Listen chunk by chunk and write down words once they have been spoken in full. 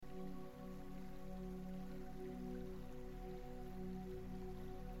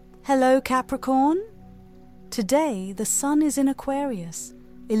Hello, Capricorn. Today, the Sun is in Aquarius,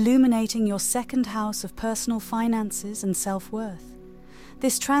 illuminating your second house of personal finances and self-worth.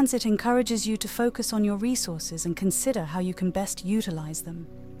 This transit encourages you to focus on your resources and consider how you can best utilize them.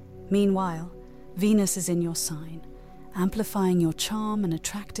 Meanwhile, Venus is in your sign, amplifying your charm and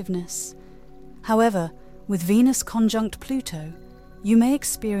attractiveness. However, with Venus conjunct Pluto, you may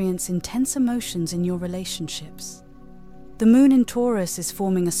experience intense emotions in your relationships. The Moon in Taurus is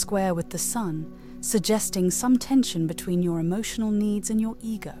forming a square with the Sun, suggesting some tension between your emotional needs and your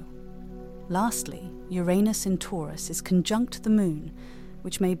ego. Lastly, Uranus in Taurus is conjunct the Moon,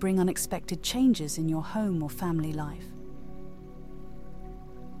 which may bring unexpected changes in your home or family life.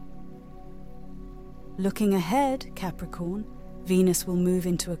 Looking ahead, Capricorn, Venus will move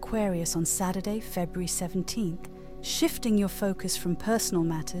into Aquarius on Saturday, February 17th, shifting your focus from personal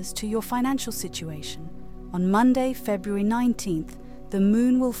matters to your financial situation. On Monday, February 19th, the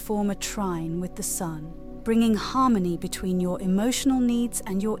Moon will form a trine with the Sun, bringing harmony between your emotional needs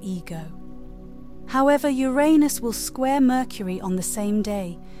and your ego. However, Uranus will square Mercury on the same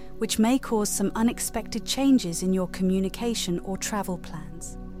day, which may cause some unexpected changes in your communication or travel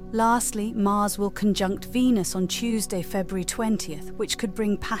plans. Lastly, Mars will conjunct Venus on Tuesday, February 20th, which could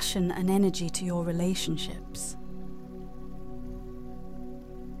bring passion and energy to your relationships.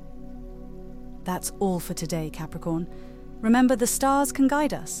 That's all for today, Capricorn. Remember, the stars can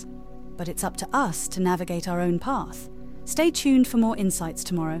guide us, but it's up to us to navigate our own path. Stay tuned for more insights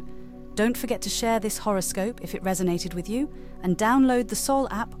tomorrow. Don't forget to share this horoscope if it resonated with you, and download the Sol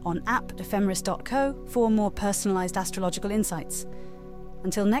app on app.ephemeris.co for more personalized astrological insights.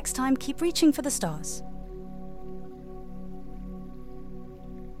 Until next time, keep reaching for the stars.